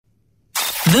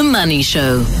The Money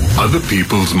Show. Other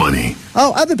people's money.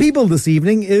 Our other people this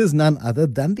evening is none other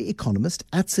than the economist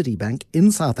at Citibank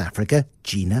in South Africa,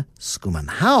 Gina Schoeman.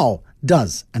 How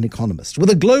does an economist with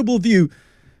a global view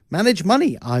manage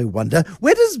money, I wonder?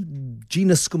 Where does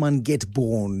Gina Schoeman get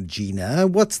born, Gina?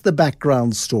 What's the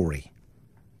background story?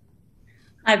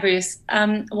 Hi, Bruce.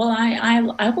 Well,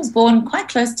 I was born quite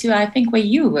close to, I think, where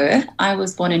you were. I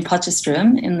was born in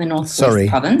Potchefstroom in the Northwest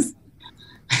Province.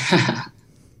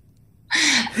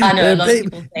 I know a lot of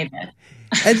people say that.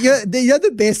 And the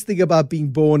other best thing about being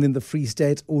born in the Free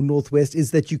State or Northwest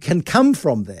is that you can come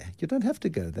from there. You don't have to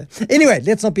go there. Anyway,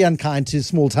 let's not be unkind to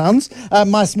small towns.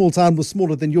 My small town was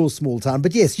smaller than your small town.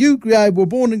 But yes, you were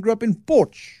born and grew up in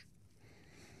Potch.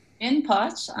 In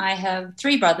Potch, I have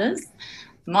three brothers,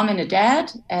 mom and a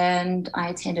dad, and I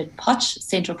attended Potch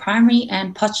Central Primary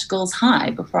and Potch Girls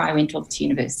High before I went off to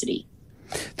university.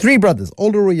 Three brothers,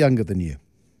 older or younger than you?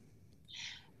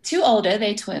 Two older,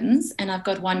 they're twins, and I've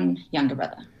got one younger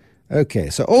brother. Okay,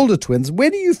 so older twins.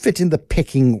 Where do you fit in the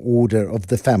pecking order of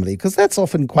the family? Because that's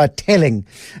often quite telling.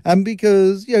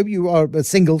 Because you are a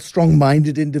single,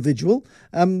 strong-minded individual.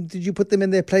 Did you put them in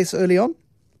their place early on?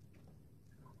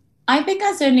 I think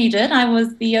I certainly did. I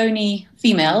was the only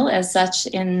female as such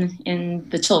in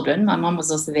the children. My mom was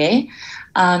also there.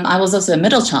 I was also a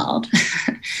middle child.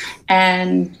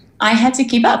 And I had to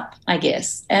keep up, I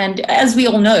guess. And as we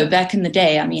all know, back in the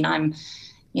day, I mean, I'm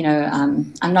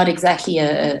not exactly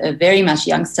a very much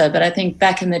youngster, but I think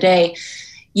back in the day,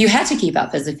 you had to keep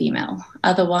up as a female.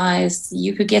 Otherwise,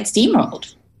 you could get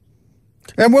steamrolled.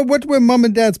 And what were mom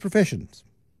and dad's professions?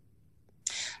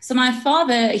 So my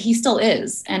father, he still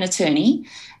is an attorney,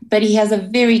 but he has a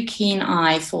very keen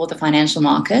eye for the financial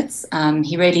markets.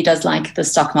 He really does like the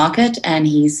stock market, and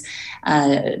he's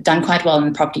done quite well in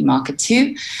the property market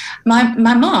too.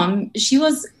 My mom, she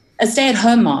was a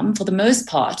stay-at-home mom for the most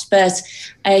part, but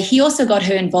he also got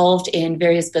her involved in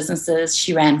various businesses.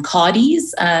 She ran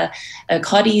Cardi's, a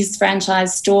Cardi's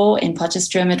franchise store in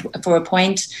Potchefstroom for a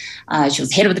point. She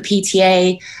was head of the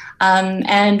PTA.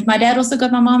 And my dad also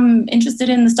got my mom interested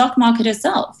in the stock market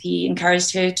herself. He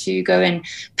encouraged her to go and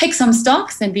pick some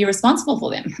stocks and be responsible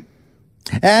for them.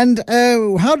 And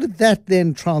how did that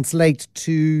then translate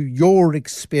to your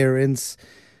experience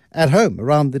at home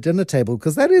around the dinner table?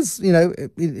 Because that is,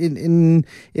 in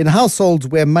households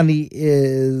where money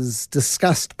is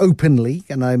discussed openly,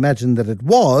 and I imagine that it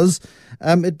was,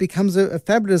 it becomes a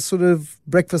fabulous sort of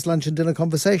breakfast, lunch and dinner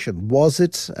conversation. Was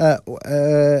it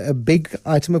a big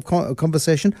item of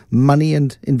conversation, money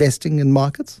and investing in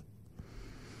markets?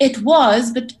 It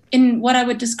was, but in what I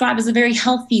would describe as a very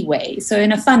healthy way, so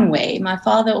in a fun way. My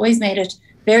father always made it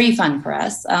very fun for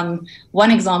us. One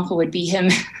example would be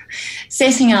him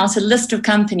setting out a list of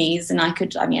companies, and I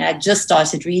just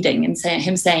started reading, and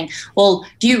him saying, well,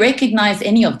 do you recognize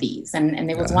any of these? And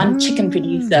there was one chicken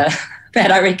producer that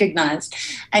I recognized.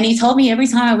 And he told me every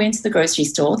time I went to the grocery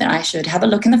store that I should have a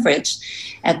look in the fridge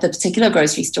at the particular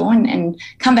grocery store and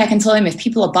come back and tell him if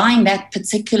people are buying that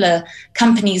particular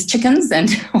company's chickens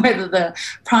and whether the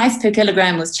price per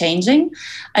kilogram was changing.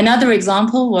 Another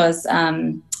example was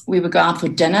we would go out for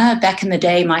dinner. Back in the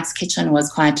day, Mike's Kitchen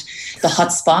was quite the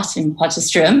hot spot in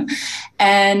Potchefstroom.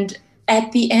 And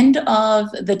at the end of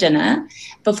the dinner,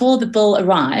 before the bill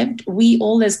arrived, we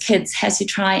all as kids had to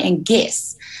try and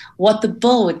guess what the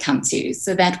bill would come to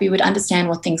so that we would understand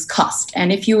what things cost.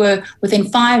 And if you were within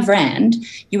 5 rand,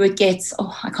 you would get,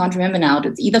 I can't remember now,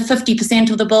 it's either 50%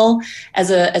 of the bill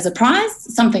as a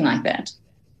prize, something like that.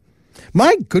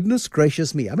 My goodness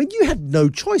gracious me. I mean, you had no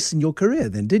choice in your career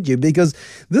then, did you? Because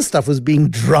this stuff was being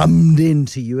drummed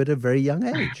into you at a very young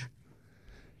age.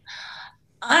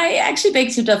 I actually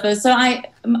beg to differ. So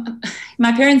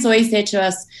my parents always said to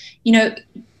us,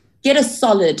 get a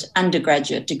solid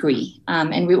undergraduate degree.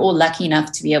 And we were all lucky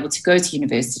enough to be able to go to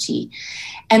university.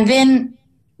 And then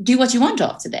do what you want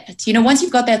after that. Once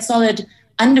you've got that solid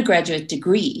undergraduate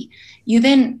degree, you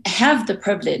then have the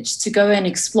privilege to go and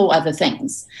explore other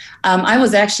things. I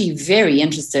was actually very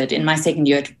interested in my second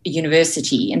year at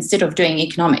university. Instead of doing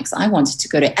economics, I wanted to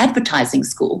go to advertising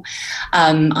school.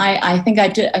 I think I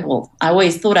did. Well, I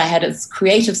always thought I had a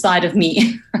creative side of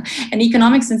me. And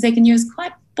economics in second year is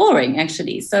quite boring,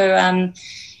 actually. So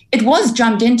it was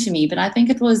drummed into me, but I think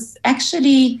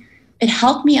it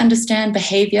helped me understand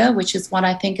behavior, which is what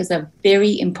I think is a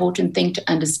very important thing to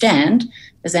understand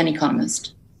as an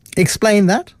economist. Explain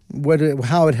that,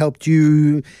 how it helped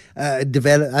you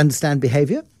understand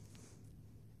behavior.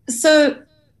 So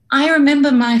I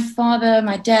remember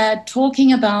my dad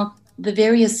talking about the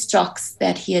various stocks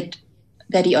that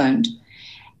he owned,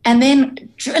 and then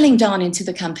drilling down into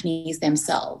the companies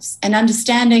themselves and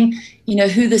understanding,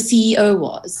 who the CEO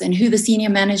was and who the senior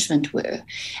management were,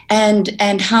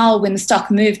 and how when the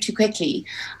stock moved too quickly,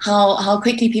 how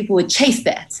quickly people would chase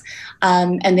that.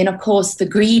 And then, of course, the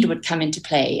greed would come into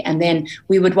play, and then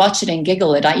we would watch it and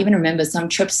giggle at. I even remember some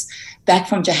trips back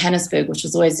from Johannesburg, which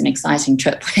was always an exciting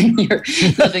trip when you're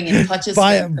living in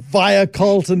Potchefstroom. Via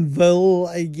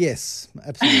Carltonville, yes,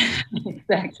 absolutely.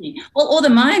 Exactly. Well, all the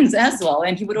mines as well,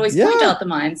 and he would always point out the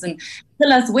mines and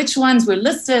tell us which ones were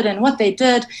listed and what they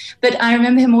did. But I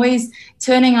remember him always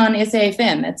turning on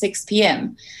SAFM at 6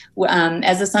 p.m.,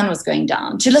 as the sun was going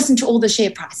down, to listen to all the share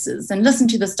prices and listen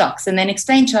to the stocks, and then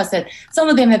explain to us that some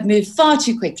of them have moved far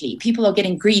too quickly. People are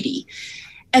getting greedy.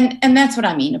 And that's what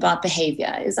I mean about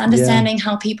behavior, is understanding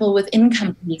how people within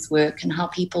companies work and how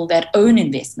people that own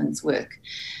investments work.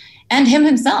 And him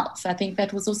himself, I think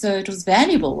it was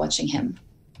valuable watching him.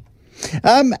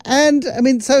 And I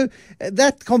mean, so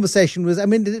that conversation was, I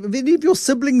mean, have any of your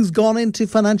siblings gone into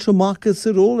financial markets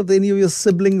at all? Have any of your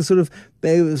siblings sort of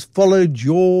followed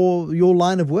your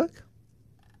line of work?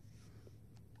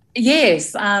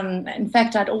 Yes. In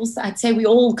fact, I'd say we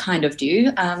all kind of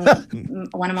do.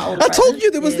 One of my older brothers. I told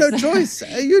you there was no choice.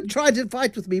 You tried to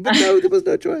fight with me, but no, there was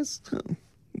no choice.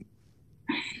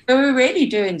 But we really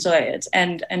do enjoy it.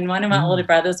 And one of my older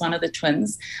brothers, one of the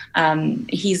twins,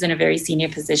 he's in a very senior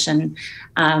position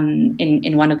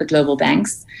in one of the global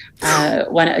banks.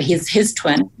 His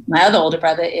twin, my other older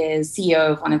brother, is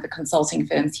CEO of one of the consulting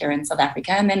firms here in South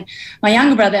Africa. And then my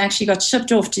younger brother actually got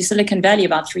shipped off to Silicon Valley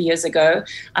about 3 years ago,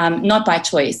 not by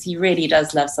choice. He really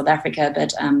does love South Africa,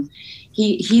 but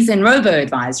he's in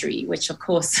robo-advisory, which, of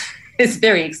course, is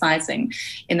very exciting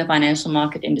in the financial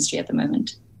market industry at the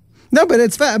moment. No, but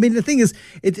it's fair. I mean, the thing is,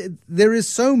 there is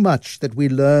so much that we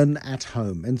learn at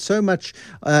home, and so much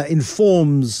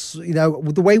informs,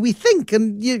 the way we think.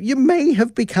 And you may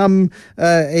have become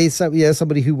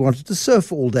somebody who wanted to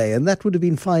surf all day, and that would have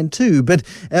been fine too. But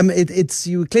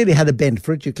you clearly had a bent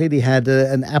for it. You clearly had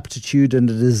an aptitude and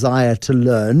a desire to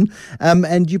learn,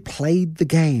 and you played the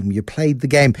game.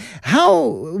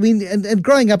 And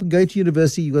growing up and going to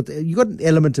university, you got an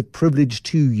element of privilege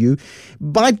to you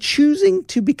by choosing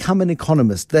to become an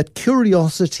economist. That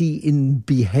curiosity in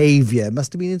behavior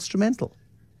must have been instrumental.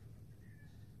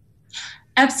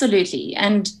 Absolutely.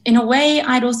 And in a way,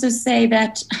 I'd also say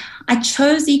that I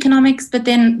chose economics, but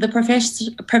then the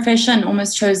profession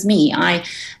almost chose me. I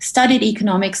studied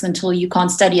economics until you can't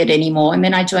study it anymore. And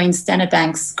then I joined Standard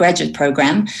Bank's graduate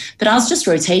program. But I was just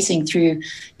rotating through,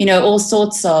 all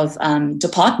sorts of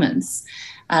departments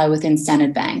within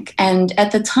Standard Bank. And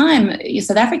at the time,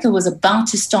 South Africa was about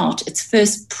to start its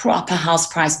first proper house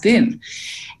price boom.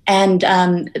 And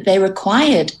they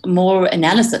required more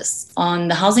analysis on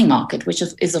the housing market, which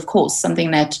is, of course,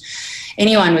 something that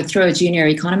anyone would throw a junior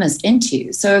economist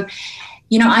into. So,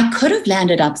 I could have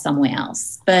landed up somewhere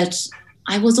else, but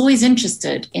I was always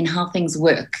interested in how things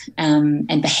work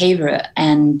and behavior,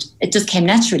 and it just came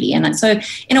naturally. And so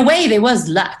in a way, there was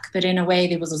luck, but in a way,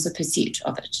 there was also pursuit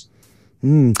of it.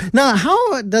 Now,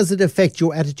 how does it affect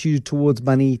your attitude towards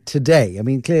money today? I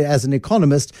mean, clearly, as an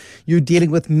economist, you're dealing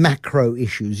with macro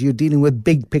issues. You're dealing with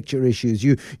big picture issues.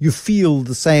 You feel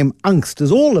the same angst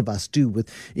as all of us do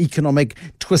with economic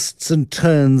twists and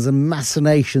turns and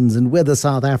machinations, and whether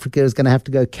South Africa is going to have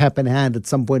to go cap in hand at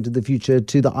some point in the future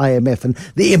to the IMF, and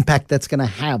the impact that's going to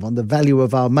have on the value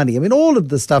of our money. I mean, all of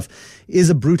this stuff is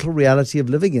a brutal reality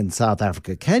of living in South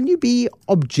Africa. Can you be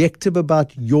objective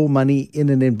about your money in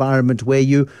an environment where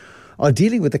you are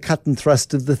dealing with the cut and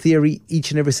thrust of the theory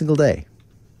each and every single day?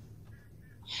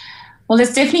 Well,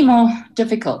 it's definitely more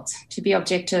difficult to be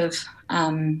objective.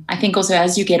 I think also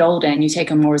as you get older and you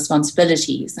take on more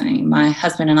responsibilities. I mean, my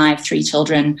husband and I have 3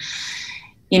 children,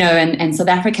 and South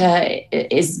Africa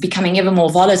is becoming ever more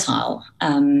volatile,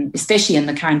 especially in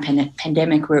the current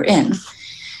pandemic we're in.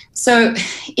 So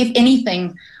if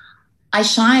anything, I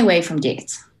shy away from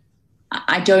debt.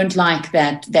 I don't like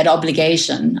that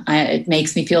obligation. It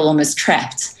makes me feel almost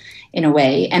trapped in a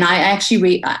way. And I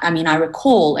actually, I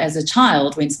recall as a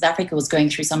child when South Africa was going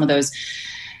through some of those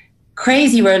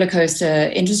crazy roller coaster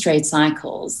interest rate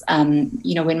cycles.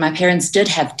 When my parents did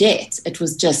have debt, it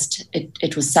was just,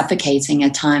 it was suffocating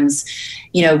at times,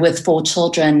 with 4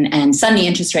 children, and suddenly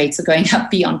interest rates are going up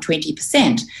beyond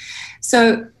 20%.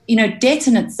 So, debt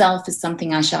in itself is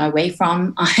something I shy away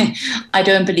from. I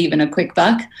don't believe in a quick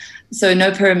buck. So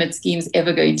no pyramid scheme is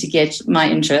ever going to get my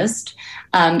interest.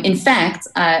 In fact,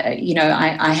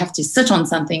 I have to sit on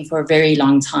something for a very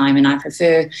long time, and I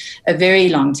prefer a very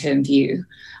long-term view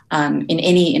in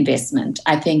any investment.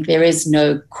 I think there is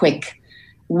no quick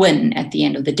win at the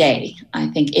end of the day. I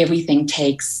think everything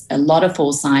takes a lot of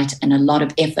foresight and a lot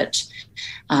of effort,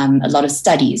 a lot of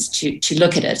studies to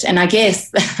look at it. And I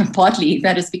guess partly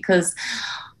that is because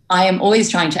I am always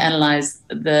trying to analyze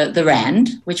the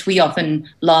rand, which we often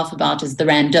laugh about as the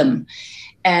random.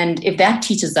 And if that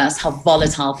teaches us how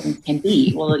volatile things can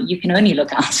be, well, you can only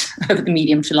look out over the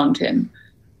medium to long term.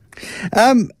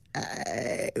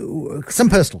 Some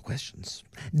personal questions.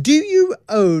 Do you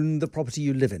own the property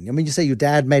you live in? I mean, you say your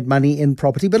dad made money in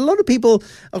property, but a lot of people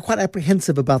are quite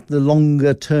apprehensive about the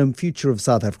longer term future of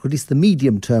South Africa, at least the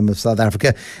medium term of South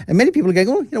Africa. And many people are going,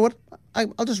 oh, you know what,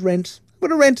 I'll just rent. I'm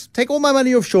going to rent, take all my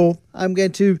money offshore. I'm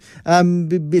going to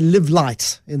live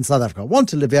light in South Africa. I want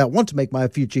to live here. I want to make my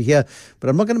future here, but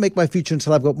I'm not going to make my future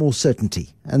until I've got more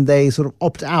certainty. And they sort of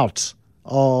opt out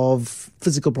of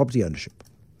physical property ownership.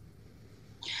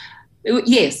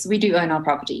 Yes, we do own our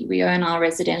property. We own our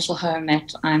residential home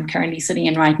that I'm currently sitting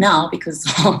in right now because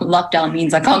lockdown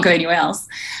means I can't go anywhere else.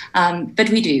 But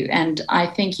we do. And I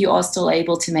think you are still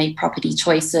able to make property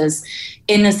choices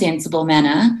in a sensible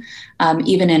manner,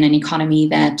 even in an economy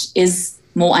that is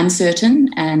more uncertain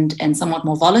and somewhat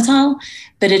more volatile.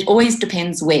 But it always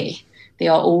depends where.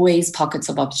 There are always pockets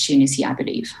of opportunity, I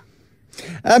believe.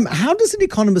 How does an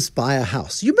economist buy a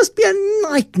house? You must be a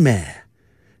nightmare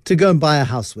to go and buy a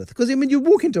house with. Because, I mean, you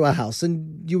walk into a house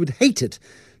and you would hate it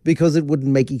because it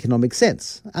wouldn't make economic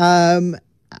sense to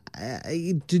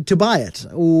buy it.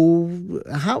 Or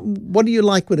what do you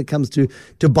like when it comes to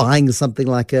buying something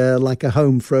like a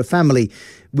home for a family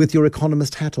with your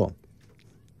economist hat on?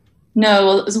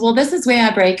 No, well, this is where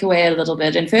I break away a little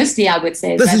bit. And firstly, I would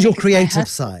say... This is your creative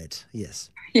side,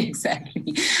 yes.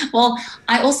 Exactly. Well,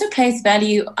 I also place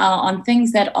value on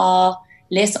things that are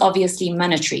less obviously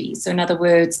monetary. So in other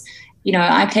words, you know,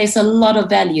 I place a lot of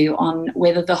value on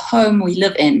whether the home we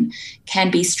live in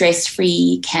can be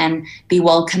stress-free, can be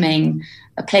welcoming,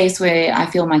 a place where I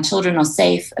feel my children are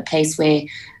safe, a place where,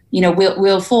 you know,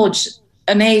 we'll forge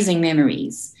amazing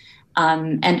memories.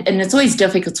 And it's always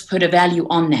difficult to put a value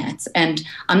on that. And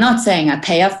I'm not saying I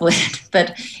pay up for it,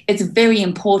 but it's very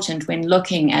important when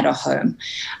looking at a home.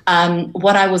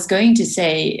 What I was going to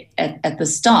say at the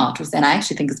start was that I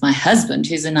actually think it's my husband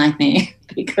who's a nightmare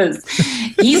because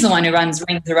he's the one who runs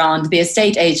rings around the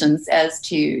estate agents as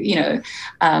to, you know,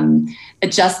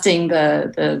 adjusting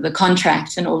the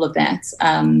contract and all of that.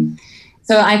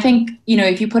 So I think, you know,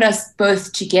 if you put us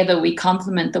both together, we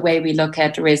complement the way we look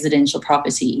at residential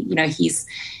property. You know, he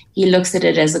looks at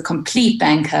it as a complete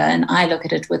banker, and I look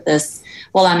at it with this,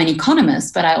 well, I'm an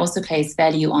economist, but I also place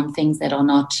value on things that are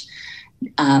not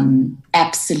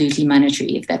absolutely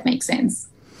monetary, if that makes sense.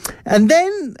 And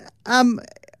then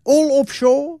all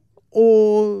offshore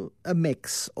or a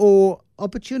mix or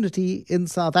opportunity in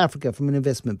South Africa from an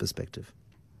investment perspective?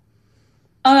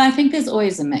 Oh, I think there's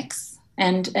always a mix.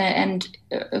 And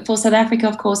for South Africa,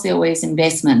 of course, there are always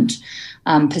investment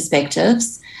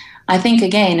perspectives. I think,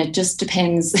 again, it just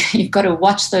depends. You've got to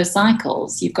watch those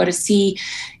cycles. You've got to see,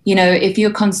 you know, if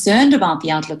you're concerned about the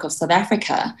outlook of South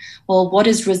Africa, well, what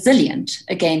is resilient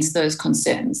against those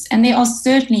concerns? And there are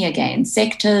certainly, again,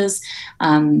 sectors,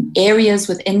 areas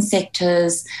within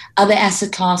sectors, other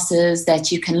asset classes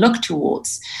that you can look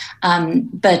towards.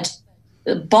 But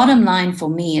the bottom line for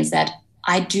me is that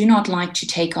I do not like to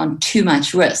take on too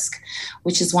much risk,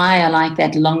 which is why I like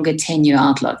that longer tenure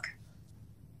outlook.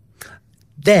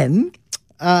 Then,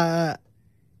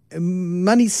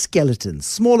 money skeletons,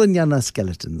 small and yana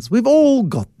skeletons. We've all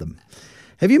got them.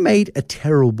 Have you made a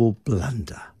terrible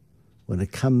blunder when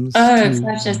it comes to... Oh,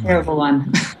 such a terrible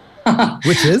one.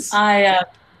 Which is?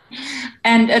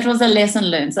 And it was a lesson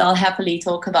learned, so I'll happily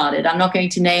talk about it. I'm not going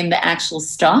to name the actual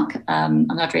stock. I'm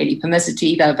not really permitted to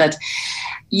either, but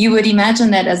you would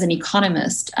imagine that as an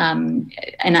economist, and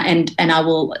I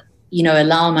will, you know,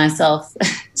 allow myself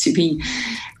to be,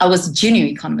 I was a junior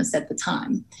economist at the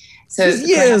time. So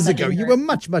years ago, you were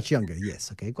much, much younger.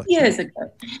 Yes, okay, got years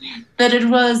ago. But it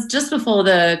was just before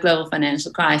the global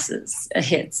financial crisis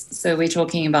hits. So we're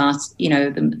talking about, you know,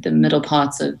 the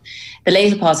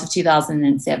later parts of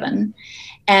 2007.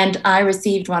 And I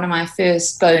received one of my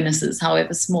first bonuses,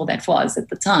 however small that was at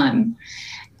the time.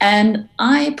 And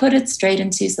I put it straight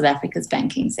into South Africa's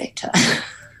banking sector,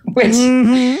 which...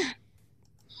 Mm-hmm.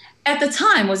 At the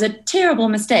time was a terrible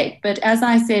mistake, but as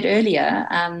I said earlier,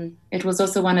 it was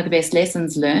also one of the best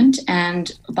lessons learned.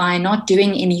 And by not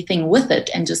doing anything with it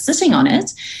and just sitting on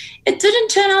it, it didn't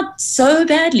turn out so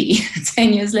badly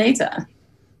 10 years later.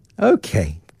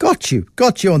 Okay, got you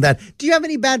on that. Do you have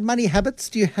any bad money habits?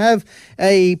 Do you have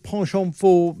a penchant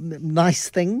for nice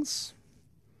things?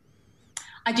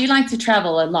 I do like to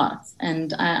travel a lot,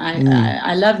 and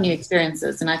I love new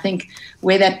experiences. And I think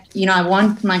where that, I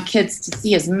want my kids to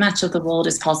see as much of the world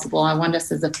as possible. I want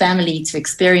us as a family to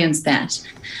experience that.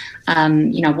 I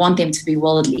want them to be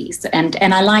worldly, and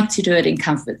I like to do it in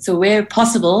comfort. So where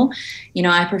possible,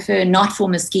 I prefer not for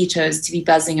mosquitoes to be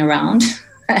buzzing around,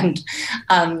 and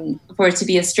for it to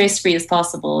be as stress-free as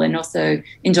possible and also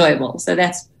enjoyable. So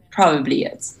that's probably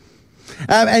it.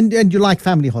 And you like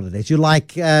family holidays. You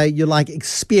like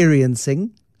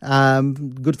experiencing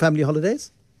good family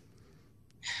holidays.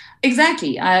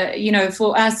 Exactly.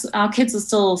 For us, our kids are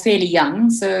still fairly young,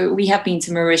 so we have been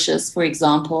to Mauritius, for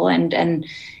example, and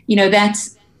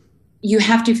that's, you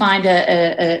have to find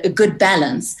a good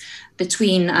balance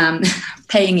between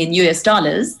paying in US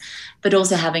dollars, but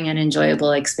also having an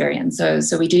enjoyable experience.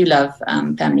 So we do love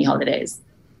family holidays.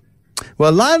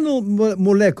 Well, Lionel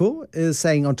Moleko is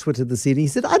saying on Twitter this evening, he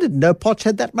said, I didn't know Potch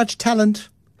had that much talent.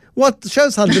 What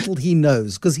shows how little he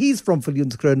knows, because he's from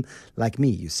Viljoenskroon, like me,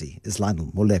 you see, is Lionel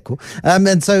Moleko.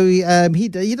 And so he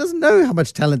doesn't know how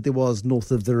much talent there was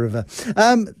north of the river.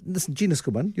 Listen, Gina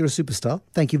Skuman, you're a superstar.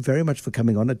 Thank you very much for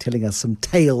coming on and telling us some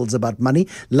tales about money.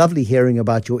 Lovely hearing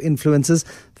about your influences.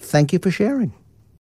 Thank you for sharing.